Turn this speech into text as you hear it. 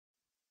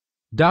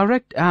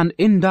Direct and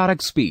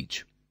indirect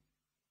speech.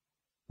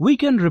 We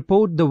can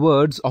report the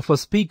words of a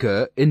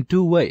speaker in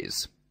two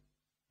ways.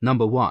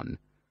 Number 1.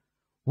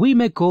 We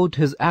may quote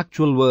his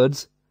actual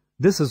words.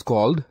 This is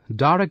called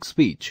direct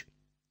speech.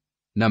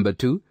 Number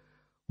 2.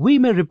 We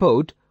may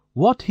report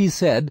what he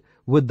said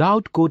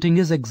without quoting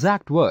his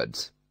exact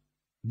words.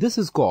 This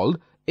is called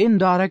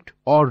indirect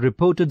or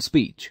reported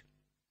speech.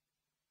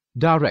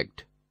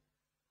 Direct.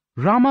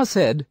 Rama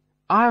said,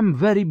 "I am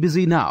very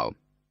busy now."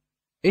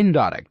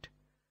 Indirect.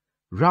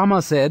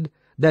 Rama said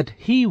that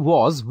he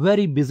was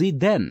very busy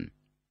then.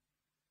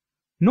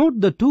 Note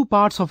the two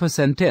parts of a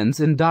sentence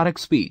in direct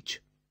speech.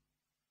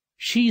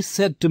 She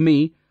said to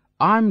me,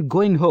 "I'm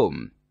going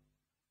home."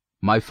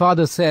 My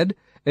father said,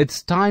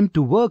 "It's time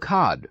to work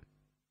hard."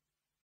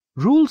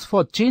 Rules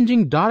for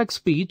changing direct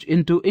speech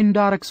into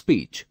indirect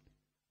speech.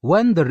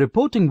 When the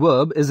reporting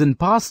verb is in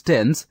past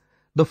tense,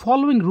 the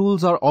following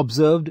rules are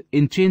observed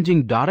in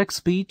changing direct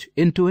speech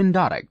into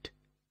indirect.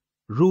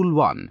 Rule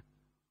 1.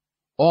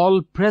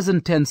 All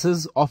present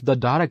tenses of the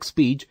direct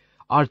speech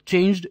are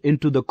changed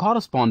into the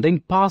corresponding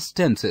past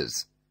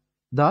tenses.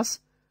 Thus,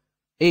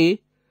 A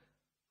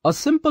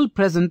simple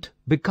present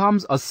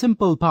becomes a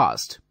simple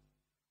past.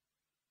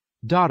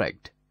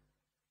 Direct.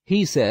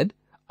 He said,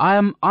 "I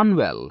am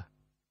unwell."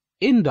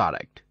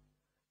 Indirect.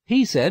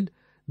 He said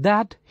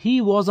that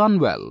he was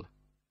unwell.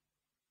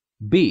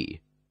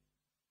 B.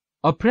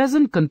 A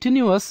present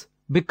continuous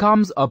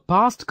becomes a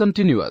past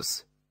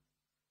continuous.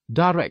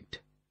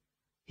 Direct.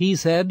 He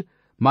said,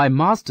 "My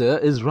master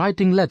is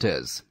writing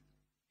letters."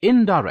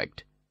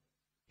 Indirect.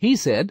 He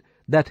said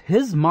that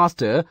his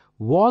master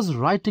was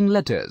writing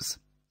letters.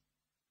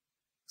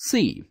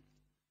 C.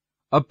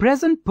 A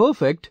present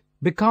perfect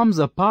becomes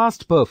a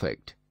past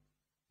perfect.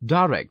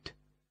 Direct.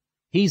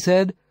 He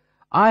said,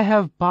 "I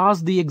have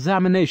passed the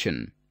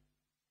examination."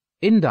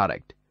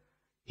 Indirect.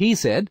 He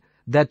said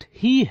that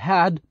he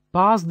had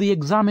passed the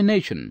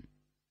examination.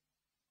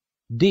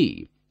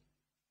 D.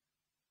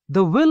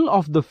 The will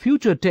of the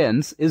future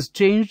tense is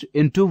changed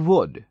into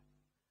would.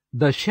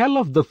 The shall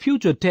of the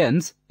future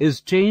tense is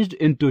changed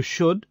into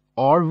should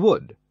or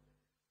would.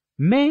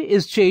 May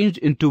is changed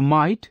into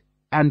might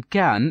and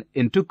can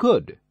into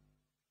could.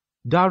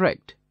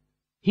 Direct.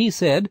 He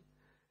said,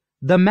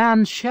 "The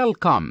man shall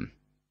come."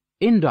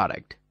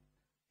 Indirect.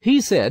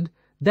 He said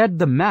that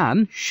the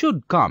man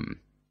should come.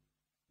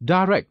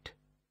 Direct.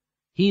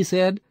 He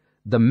said,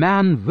 "The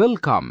man will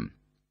come."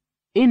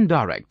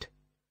 Indirect.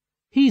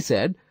 He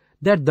said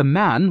that the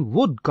man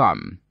would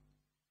come.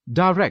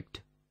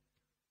 Direct.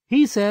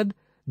 He said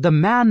the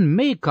man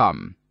may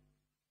come.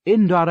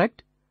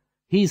 Indirect.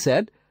 He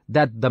said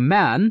that the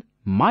man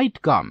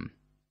might come.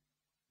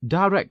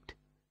 Direct.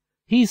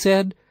 He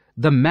said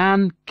the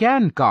man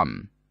can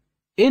come.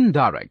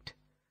 Indirect.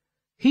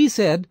 He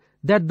said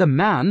that the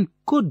man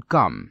could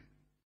come.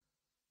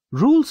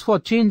 Rules for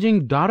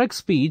changing direct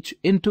speech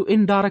into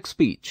indirect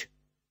speech.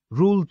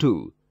 Rule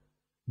 2.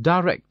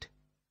 Direct.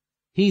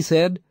 He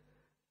said,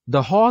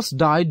 "The horse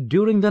died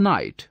during the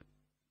night."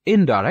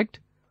 Indirect.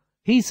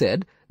 He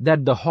said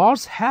that the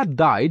horse had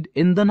died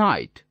in the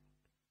night.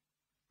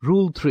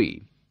 Rule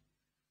 3.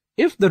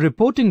 If the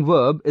reporting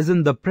verb is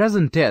in the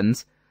present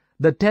tense,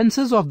 the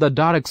tenses of the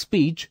direct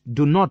speech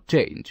do not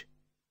change.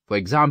 For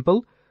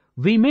example,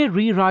 we may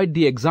rewrite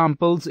the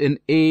examples in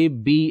A,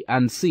 B,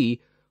 and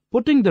C,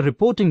 putting the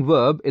reporting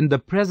verb in the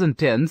present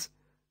tense.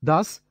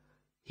 Thus,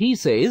 he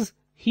says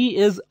he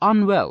is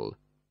unwell.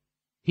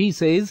 He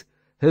says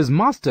his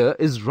master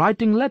is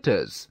writing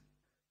letters.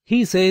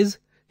 He says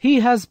he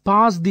has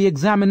passed the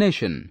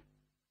examination.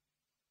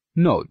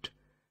 Note: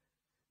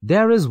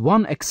 there is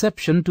one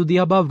exception to the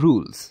above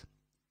rules.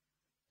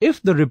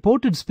 If the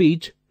reported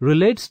speech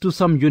relates to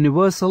some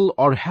universal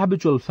or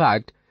habitual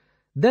fact,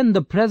 then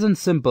the present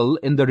simple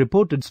in the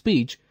reported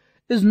speech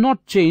is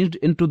not changed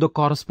into the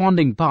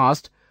corresponding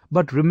past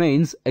but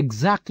remains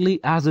exactly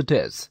as it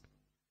is.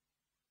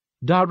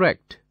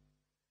 Direct.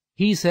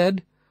 He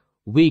said,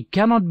 "We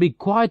cannot be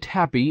quite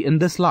happy in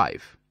this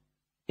life."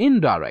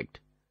 Indirect.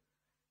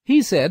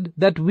 He said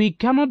that we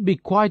cannot be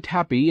quite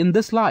happy in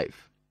this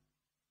life.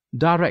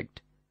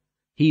 Direct.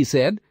 He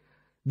said,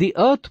 "The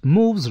earth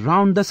moves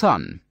round the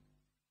sun."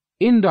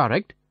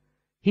 Indirect.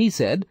 He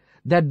said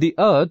that the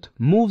earth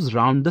moves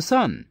round the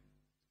sun.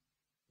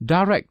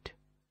 Direct.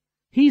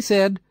 He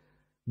said,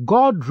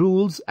 "God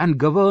rules and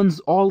governs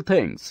all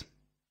things."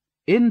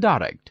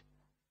 Indirect.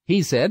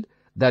 He said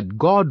that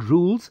God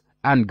rules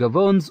and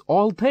governs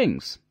all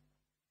things.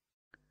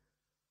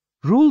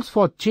 Rules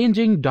for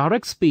changing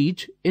direct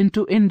speech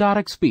into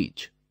indirect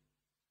speech.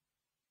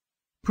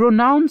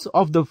 Pronouns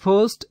of the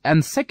first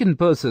and second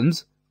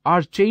persons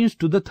are changed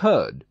to the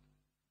third.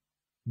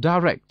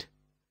 Direct.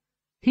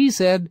 He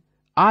said,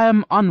 "I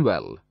am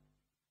unwell."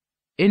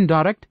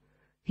 Indirect.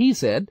 He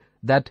said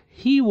that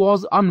he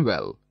was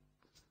unwell.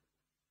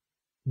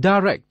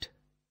 Direct.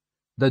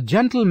 The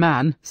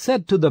gentleman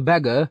said to the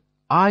beggar,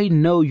 "I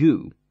know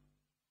you."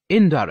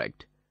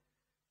 Indirect.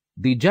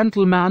 The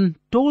gentleman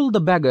told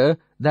the beggar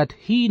that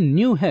he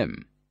knew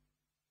him.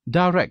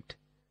 Direct.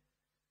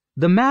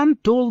 The man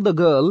told the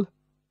girl,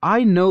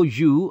 I know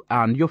you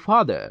and your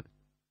father.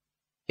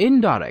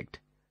 Indirect.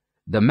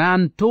 The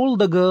man told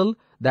the girl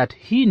that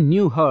he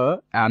knew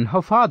her and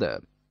her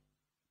father.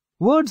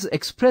 Words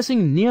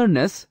expressing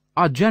nearness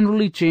are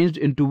generally changed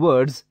into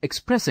words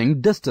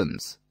expressing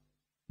distance.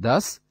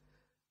 Thus,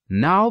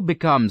 now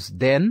becomes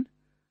then,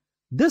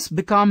 this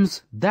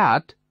becomes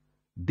that,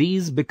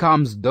 these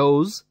becomes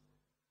those,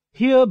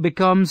 here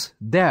becomes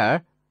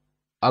there,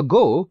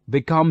 ago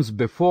becomes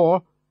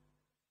before,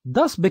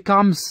 thus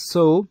becomes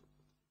so,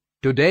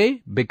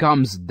 today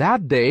becomes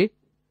that day,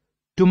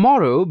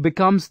 tomorrow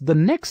becomes the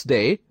next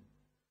day,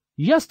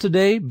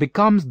 yesterday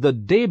becomes the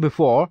day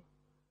before,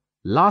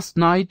 last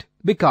night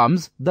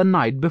becomes the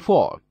night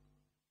before.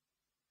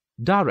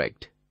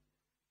 Direct.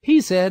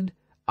 He said,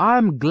 I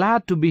am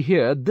glad to be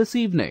here this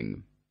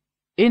evening.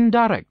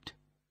 Indirect.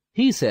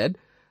 He said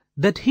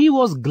that he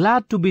was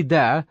glad to be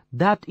there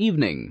that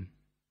evening.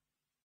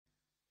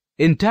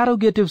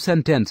 Interrogative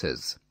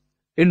sentences.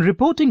 In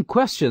reporting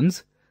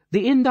questions,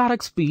 the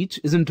indirect speech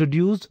is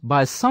introduced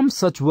by some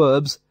such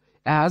verbs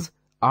as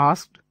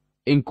asked,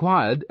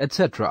 inquired,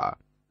 etc.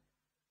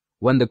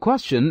 When the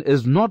question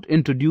is not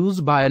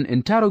introduced by an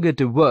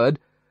interrogative word,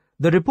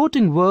 the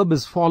reporting verb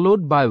is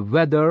followed by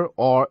whether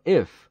or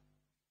if.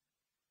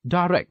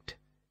 Direct.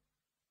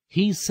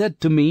 He said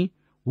to me,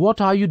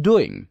 what are you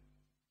doing?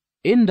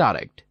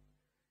 Indirect.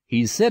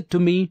 He said to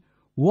me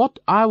what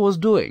I was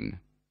doing.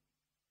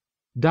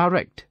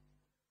 Direct.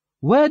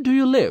 Where do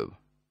you live?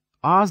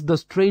 Asked the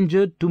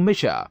stranger to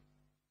Misha.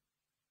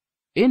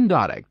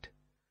 Indirect.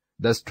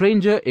 The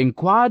stranger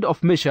inquired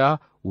of Misha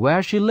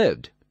where she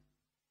lived.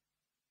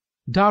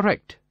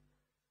 Direct.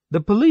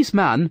 The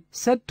policeman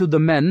said to the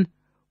men,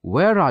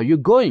 where are you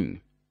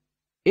going?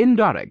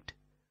 Indirect.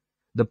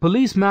 The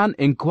policeman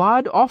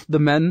inquired of the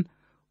men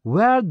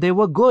where they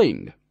were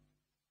going.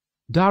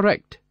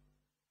 Direct.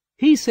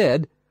 He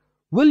said,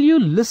 will you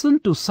listen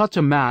to such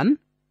a man?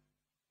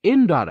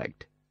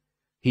 Indirect.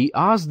 He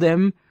asked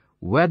them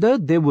whether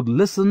they would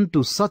listen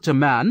to such a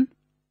man.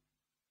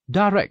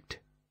 Direct.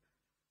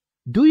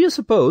 Do you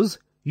suppose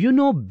you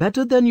know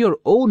better than your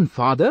own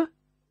father?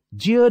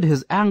 Jeered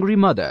his angry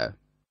mother.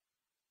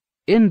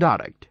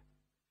 Indirect.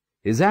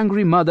 His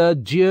angry mother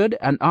jeered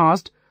and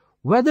asked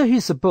whether he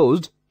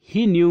supposed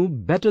he knew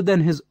better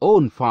than his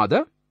own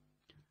father.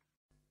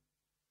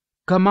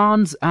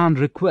 Commands and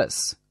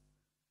requests.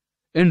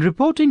 In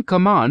reporting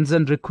commands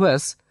and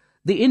requests,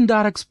 the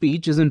indirect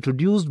speech is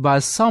introduced by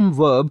some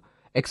verb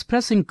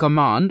expressing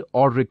command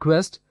or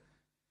request,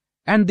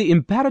 and the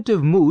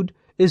imperative mood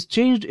is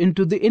changed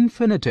into the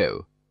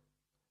infinitive.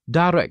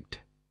 Direct.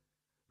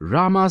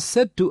 Rama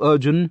said to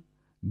Arjun,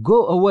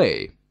 go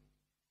away.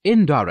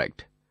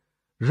 Indirect.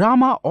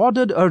 Rama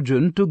ordered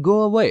Arjun to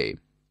go away.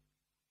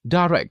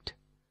 Direct.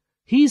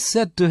 He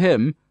said to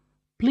him,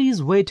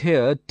 please wait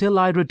here till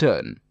I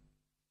return.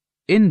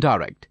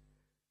 Indirect.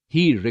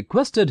 He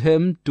requested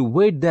him to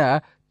wait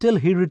there till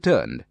he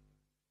returned.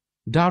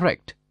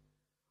 Direct.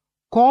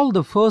 Call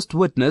the first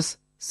witness,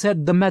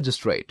 said the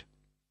magistrate.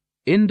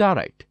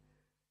 Indirect.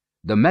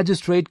 The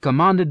magistrate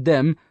commanded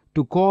them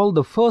to call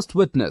the first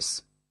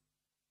witness.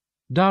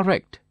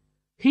 Direct.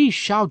 He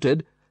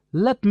shouted,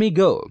 let me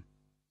go.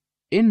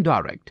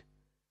 Indirect.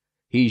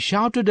 He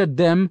shouted at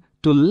them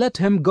to let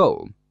him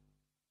go.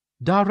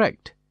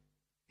 Direct.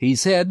 He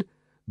said,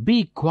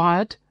 be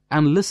quiet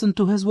and listen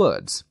to his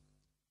words.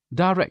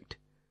 Direct.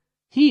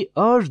 He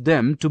urged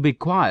them to be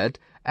quiet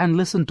and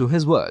listen to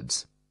his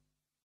words.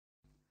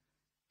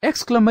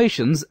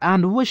 Exclamations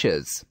and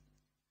wishes.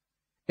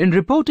 In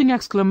reporting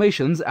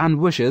exclamations and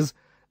wishes,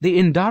 the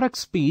indirect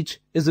speech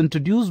is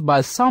introduced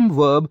by some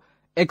verb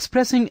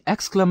expressing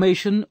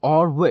exclamation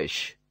or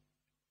wish.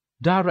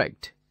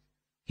 Direct.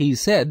 He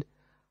said,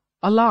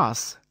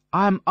 alas,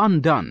 I am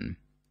undone.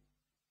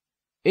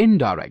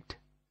 Indirect.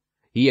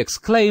 He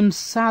exclaimed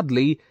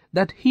sadly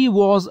that he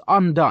was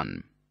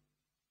undone.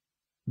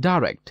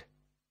 Direct.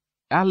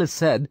 Alice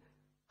said,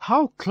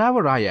 how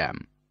clever I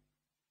am.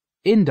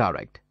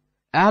 Indirect.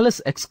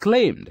 Alice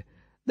exclaimed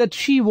that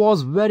she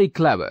was very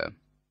clever.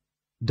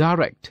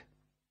 Direct.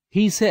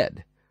 He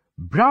said,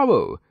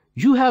 bravo,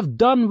 you have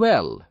done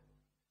well.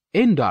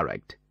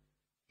 Indirect.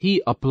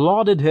 He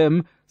applauded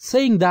him,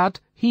 saying that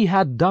he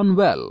had done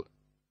well.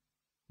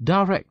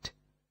 Direct.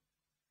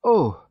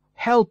 Oh,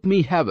 help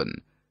me,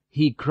 heaven,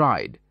 he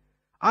cried.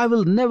 I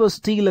will never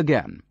steal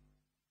again.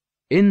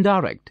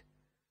 Indirect.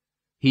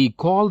 He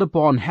called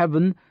upon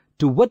heaven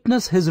to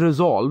witness his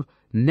resolve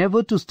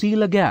never to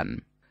steal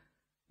again.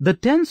 The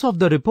tense of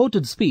the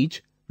reported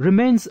speech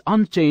remains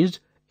unchanged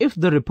if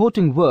the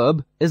reporting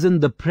verb is in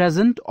the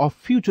present or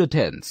future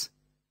tense.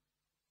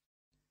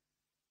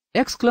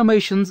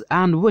 Exclamations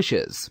and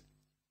wishes.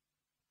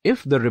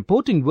 If the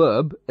reporting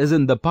verb is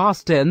in the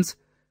past tense,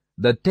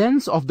 the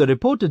tense of the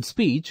reported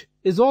speech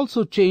is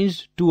also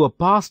changed to a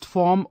past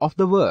form of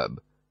the verb.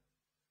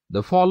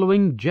 The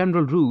following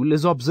general rule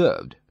is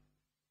observed.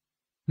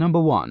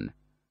 Number 1.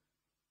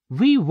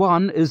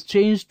 V1 is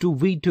changed to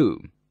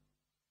V2.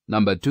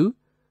 Number 2.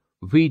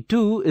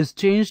 V2 is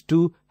changed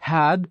to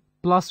had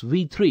plus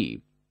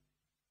V3.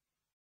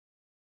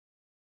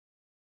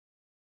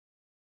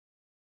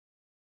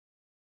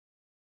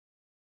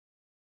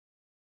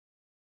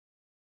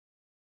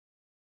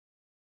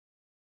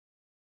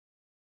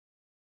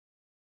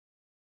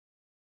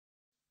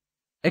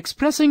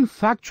 Expressing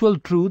factual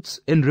truths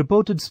in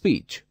reported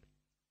speech.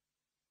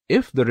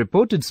 If the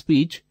reported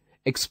speech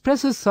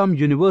expresses some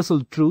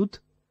universal truth,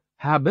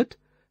 habit,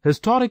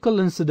 historical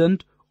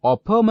incident, or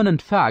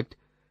permanent fact,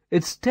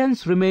 its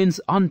tense remains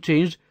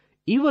unchanged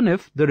even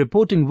if the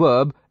reporting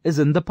verb is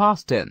in the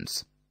past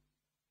tense.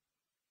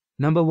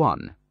 Number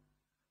 1.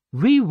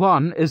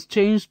 V1 is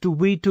changed to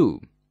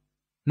V2.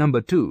 Number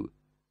 2.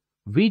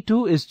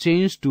 V2 is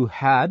changed to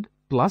had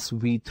plus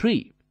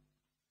V3.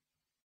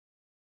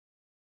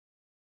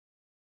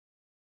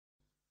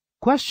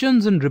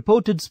 Questions in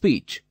reported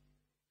speech.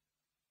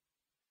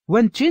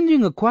 When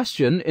changing a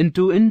question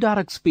into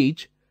indirect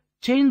speech,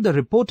 change the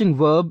reporting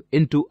verb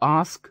into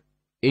ask,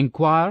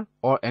 inquire,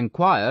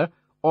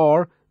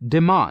 or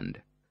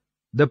demand.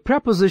 The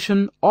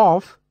preposition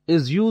of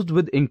is used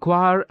with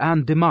inquire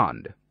and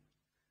demand.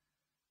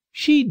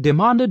 She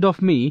demanded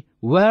of me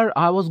where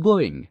I was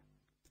going.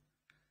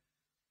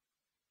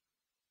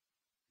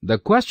 The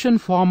question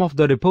form of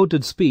the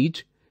reported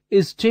speech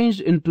is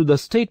changed into the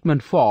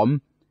statement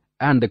form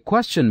and the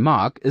question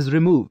mark is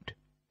removed.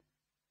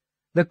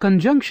 The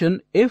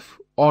conjunction if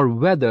or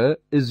whether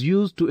is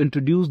used to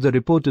introduce the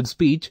reported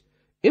speech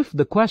if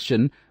the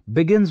question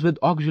begins with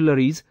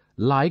auxiliaries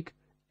like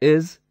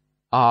is,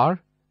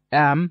 are,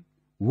 am,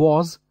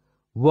 was,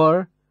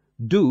 were,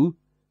 do,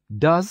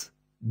 does,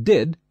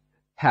 did,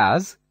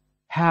 has,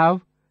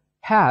 have,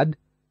 had,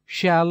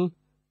 shall,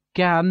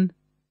 can,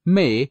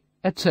 may,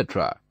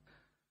 etc.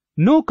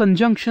 No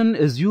conjunction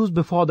is used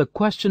before the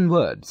question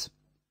words.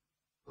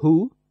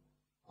 Who,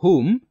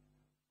 whom,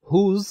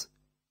 whose,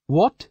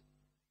 what,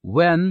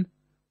 when,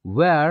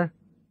 where,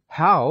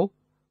 how,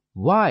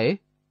 why,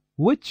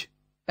 which,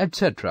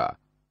 etc.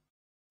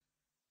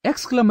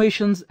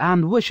 Exclamations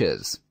and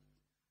wishes.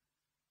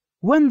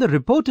 When the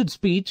reported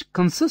speech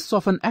consists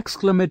of an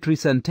exclamatory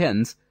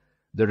sentence,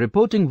 the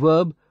reporting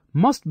verb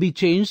must be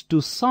changed to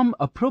some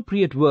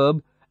appropriate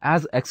verb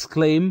as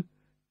exclaim,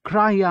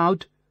 cry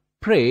out,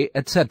 pray,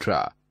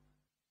 etc.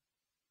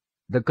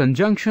 The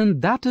conjunction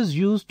that is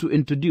used to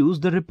introduce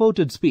the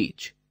reported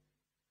speech.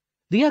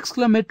 The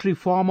exclamatory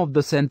form of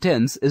the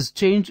sentence is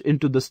changed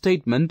into the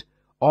statement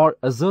or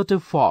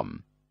assertive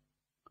form.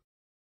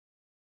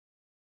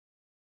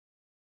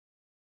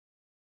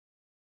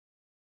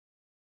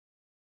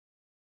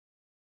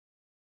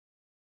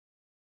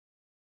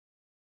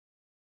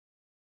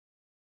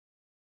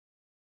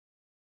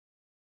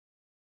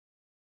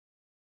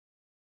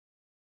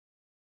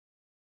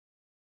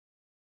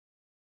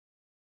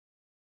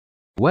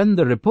 When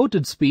the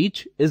reported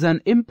speech is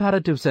an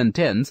imperative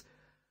sentence,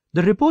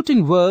 the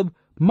reporting verb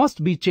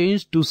must be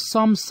changed to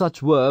some such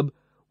verb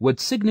which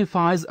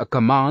signifies a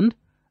command,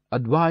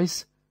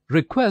 advice,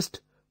 request,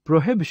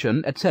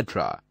 prohibition,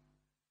 etc.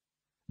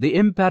 The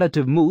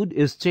imperative mood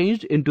is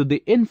changed into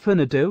the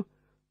infinitive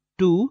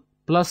to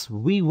plus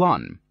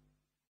V1.